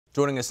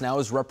Joining us now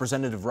is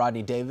Representative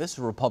Rodney Davis,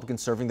 a Republican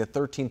serving the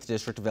 13th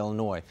District of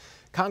Illinois.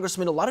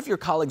 Congressman, a lot of your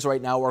colleagues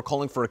right now are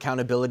calling for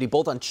accountability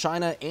both on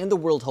China and the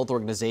World Health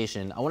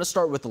Organization. I want to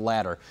start with the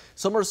latter.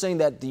 Some are saying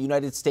that the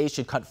United States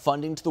should cut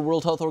funding to the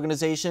World Health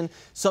Organization,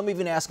 some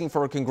even asking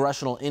for a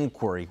congressional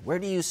inquiry. Where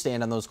do you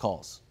stand on those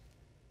calls?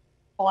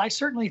 Well, I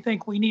certainly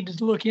think we need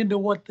to look into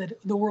what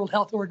the World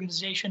Health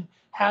Organization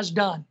has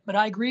done. But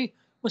I agree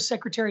with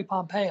Secretary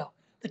Pompeo.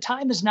 The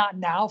time is not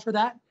now for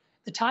that.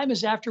 The time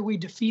is after we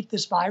defeat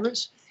this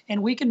virus,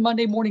 and we can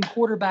Monday morning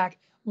quarterback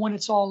when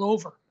it's all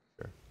over.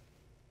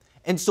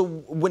 And so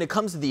when it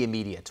comes to the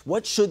immediate,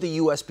 what should the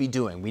U.S. be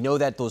doing? We know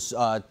that those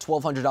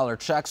 $1,200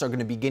 checks are going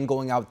to begin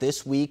going out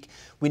this week.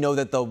 We know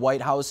that the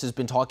White House has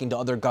been talking to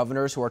other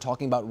governors who are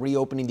talking about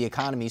reopening the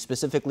economy,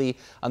 specifically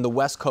on the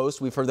West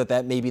Coast. We've heard that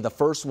that may be the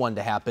first one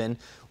to happen.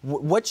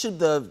 What should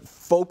the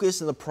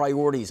focus and the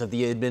priorities of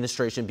the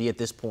administration be at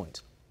this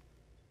point?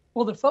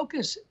 Well, the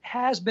focus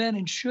has been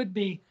and should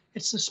be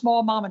it's the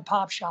small mom and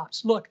pop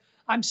shops. Look,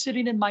 I'm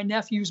sitting in my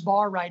nephew's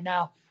bar right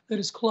now that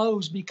is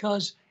closed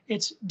because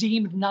it's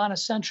deemed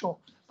non-essential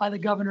by the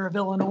governor of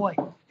Illinois.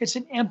 It's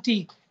an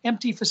empty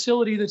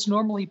facility that's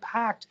normally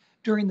packed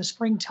during the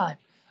springtime.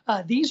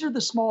 These are the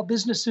small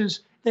businesses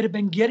that have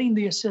been getting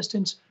the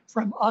assistance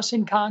from us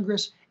in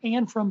Congress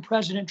and from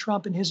President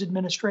Trump and his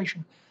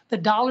administration. The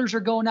dollars are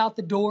going out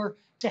the door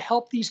to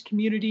help these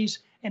communities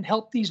and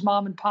help these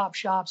mom and pop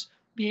shops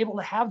be able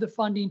to have the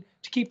funding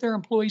to keep their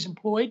employees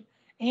employed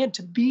and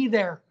to be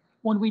there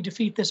when we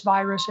defeat this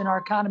virus and our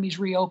economies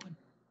reopen.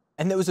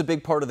 And that was a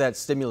big part of that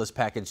stimulus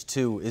package,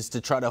 too, is to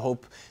try to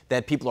hope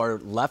that people are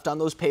left on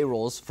those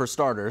payrolls, for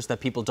starters, that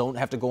people don't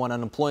have to go on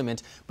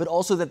unemployment, but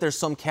also that there's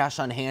some cash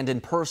on hand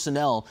and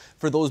personnel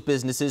for those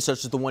businesses,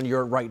 such as the one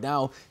you're at right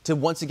now, to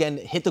once again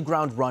hit the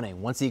ground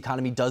running once the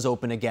economy does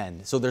open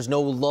again. So there's no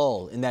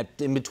lull in that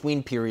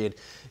in-between period.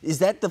 Is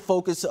that the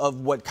focus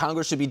of what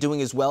Congress should be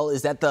doing as well?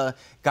 Is that the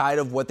guide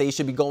of what they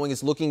should be going,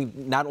 is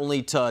looking not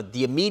only to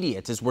the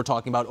immediate, as we're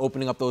talking about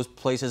opening up those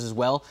places as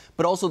well,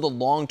 but also the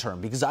long term?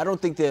 Because I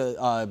don't think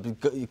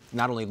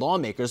not only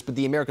lawmakers, but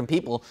the American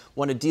people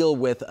want to deal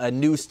with a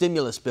new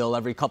stimulus bill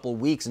every couple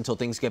of weeks until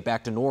things get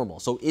back to normal.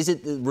 So is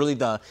it really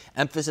the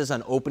emphasis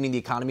on opening the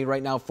economy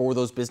right now for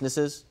those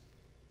businesses?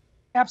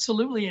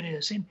 Absolutely it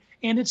is. And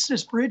it's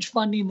this bridge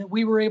funding that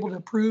we were able to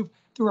approve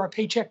through our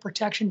Paycheck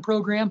Protection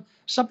Program,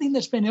 something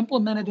that's been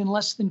implemented in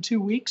less than 2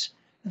 weeks.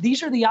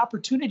 These are the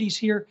opportunities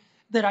here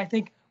that I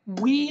think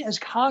we as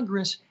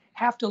Congress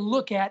have to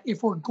look at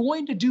if we're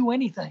going to do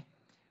anything.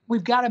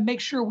 We've got to make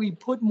sure we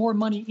put more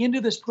money into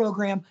this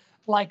program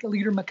like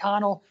Leader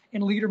McConnell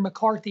and Leader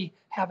McCarthy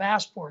have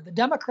asked for. The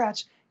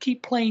Democrats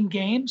keep playing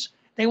games.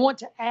 They want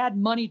to add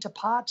money to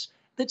pots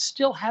that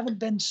still haven't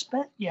been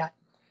spent yet.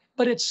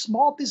 But it's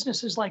small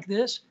businesses like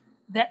this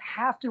that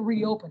have to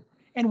reopen.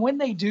 And when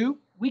they do,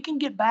 we can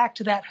get back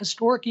to that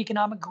historic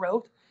economic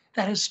growth,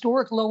 that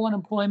historic low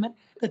unemployment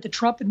that the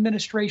Trump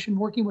administration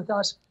working with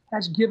us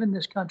has given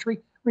this country.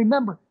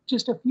 Remember,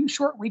 just a few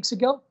short weeks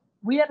ago,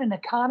 we had an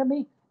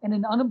economy and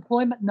an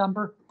unemployment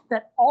number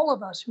that all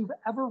of us who've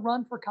ever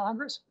run for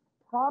Congress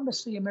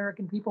promised the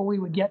American people we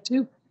would get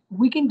to.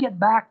 We can get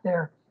back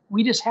there.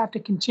 We just have to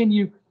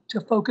continue to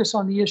focus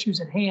on the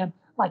issues at hand,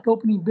 like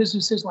opening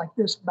businesses like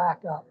this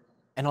back up.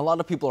 And a lot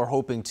of people are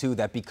hoping, too,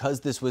 that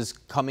because this was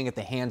coming at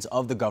the hands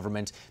of the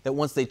government, that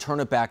once they turn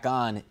it back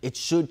on, it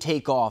should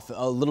take off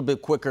a little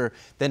bit quicker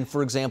than,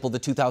 for example, the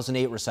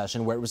 2008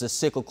 recession, where it was a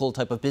cyclical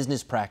type of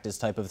business practice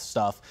type of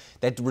stuff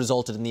that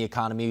resulted in the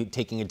economy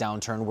taking a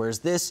downturn, whereas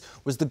this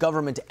was the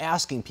government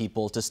asking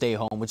people to stay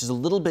home, which is a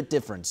little bit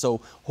different. So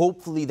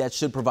hopefully that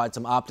should provide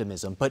some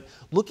optimism. But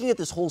looking at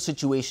this whole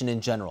situation in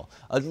general,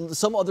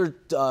 some other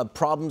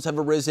problems have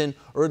arisen,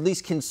 or at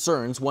least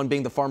concerns, one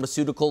being the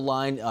pharmaceutical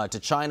line to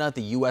China,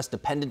 the U.S.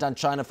 dependent on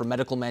China for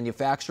medical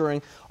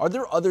manufacturing. Are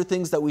there other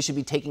things that we should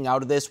be taking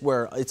out of this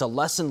where it's a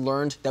lesson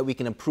learned that we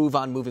can improve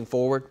on moving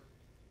forward?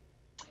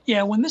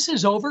 Yeah, when this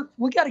is over,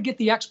 we got to get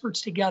the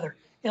experts together.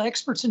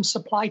 Experts in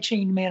supply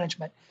chain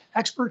management,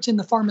 experts in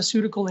the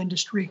pharmaceutical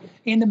industry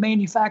and the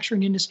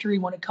manufacturing industry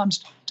when it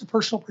comes to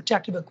personal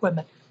protective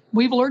equipment.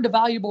 We've learned a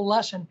valuable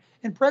lesson,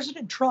 and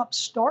President Trump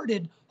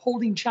started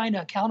holding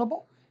China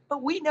accountable,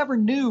 but we never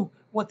knew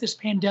what this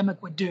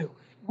pandemic would do.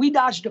 We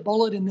dodged a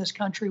bullet in this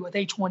country with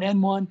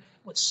H1N1,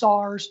 with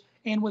SARS,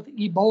 and with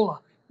Ebola.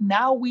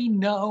 Now we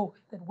know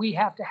that we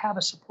have to have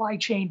a supply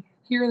chain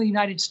here in the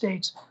United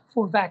States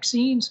for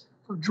vaccines,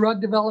 for drug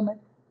development,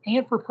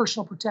 and for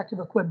personal protective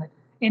equipment.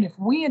 And if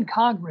we in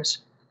Congress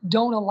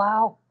don't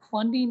allow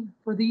funding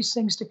for these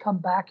things to come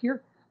back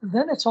here,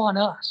 then it's on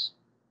us.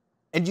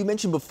 And you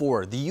mentioned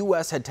before, the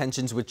U.S. had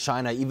tensions with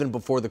China even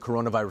before the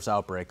coronavirus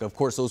outbreak. Of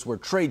course, those were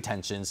trade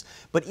tensions.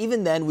 But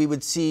even then, we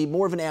would see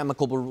more of an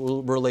amicable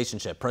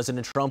relationship.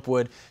 President Trump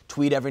would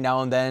tweet every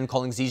now and then,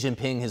 calling Xi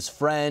Jinping his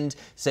friend,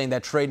 saying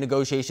that trade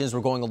negotiations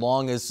were going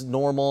along as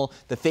normal.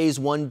 The Phase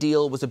 1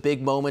 deal was a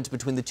big moment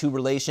between the two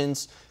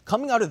relations.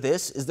 Coming out of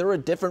this, is there a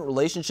different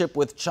relationship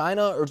with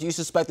China, or do you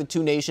suspect the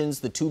two nations,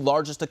 the two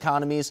largest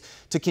economies,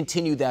 to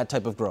continue that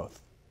type of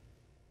growth?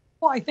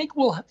 Well, I think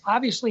we'll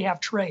obviously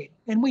have trade,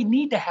 and we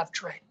need to have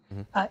trade.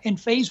 In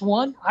phase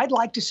one, I'd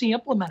like to see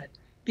implemented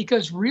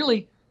because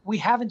really we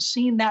haven't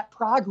seen that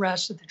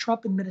progress that the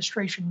Trump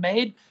administration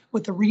made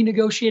with the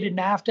renegotiated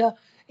NAFTA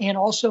and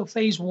also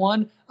phase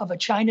one of a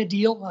China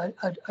deal,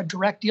 a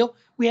direct deal.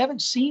 We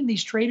haven't seen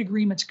these trade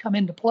agreements come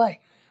into play.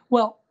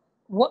 Well,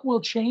 what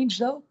will change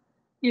though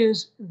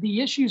is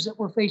the issues that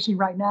we're facing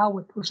right now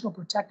with personal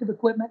protective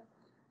equipment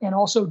and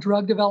also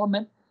drug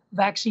development,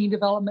 vaccine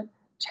development,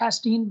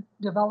 testing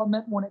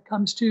development when it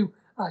comes to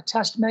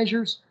test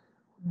measures.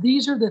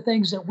 These are the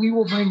things that we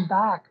will bring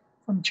back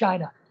from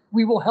China.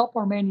 We will help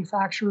our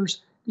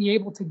manufacturers be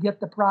able to get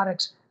the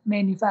products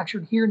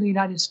manufactured here in the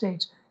United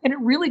States. And it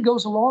really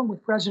goes along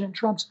with President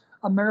Trump's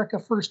America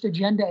First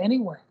agenda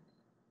anyway.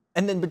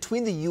 And then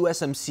between the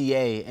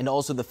USMCA and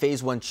also the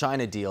phase one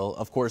China deal,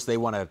 of course, they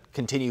want to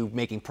continue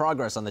making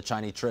progress on the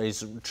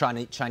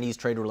Chinese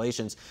trade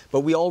relations.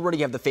 But we already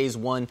have the phase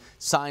one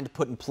signed,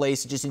 put in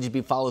place. It just needs to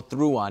be followed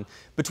through on.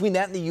 Between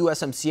that and the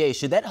USMCA,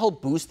 should that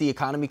help boost the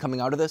economy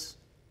coming out of this?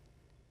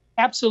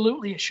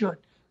 Absolutely, it should.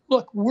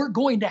 Look, we're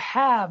going to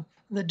have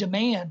the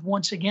demand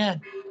once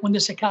again when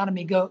this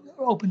economy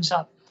opens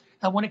up.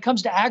 When it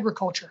comes to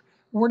agriculture,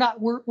 we're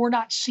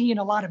not seeing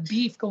a lot of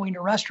beef going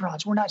to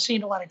restaurants. We're not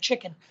seeing a lot of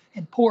chicken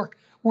and pork.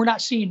 We're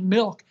not seeing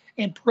milk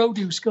and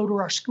produce go to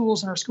our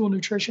schools and our school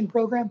nutrition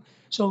program.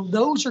 So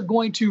those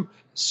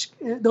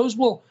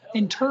will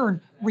in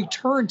turn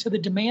return to the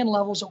demand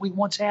levels that we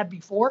once had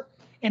before.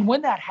 And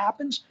when that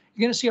happens,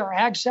 you're going to see our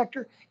ag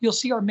sector, you'll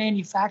see our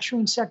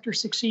manufacturing sector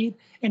succeed.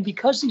 And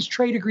because these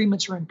trade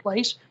agreements are in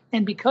place,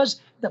 and because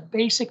the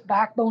basic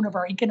backbone of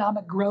our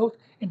economic growth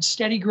and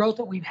steady growth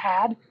that we've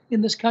had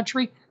in this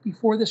country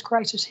before this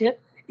crisis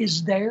hit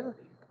is there,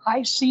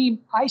 I see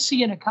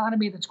an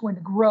economy that's going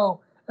to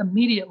grow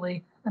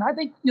immediately. And I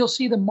think you'll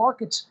see the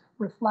markets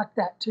reflect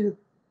that too.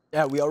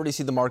 Yeah, we already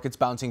see the markets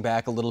bouncing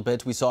back a little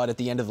bit. We saw it at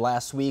the end of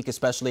last week,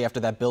 especially after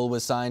that bill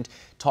was signed.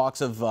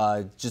 Talks of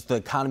just the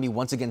economy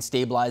once again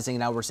stabilizing.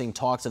 Now we're seeing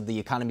talks of the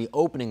economy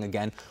opening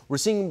again. We're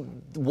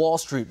seeing Wall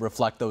Street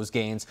reflect those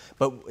gains,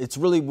 but it's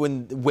really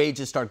when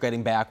wages start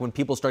getting back, when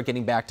people start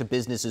getting back to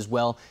business as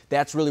well,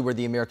 that's really where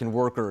the American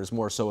worker is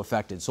more so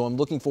affected. So I'm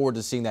looking forward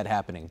to seeing that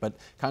happening. But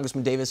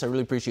Congressman Davis, I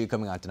really appreciate you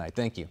coming on tonight.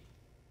 Thank you.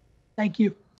 Thank you.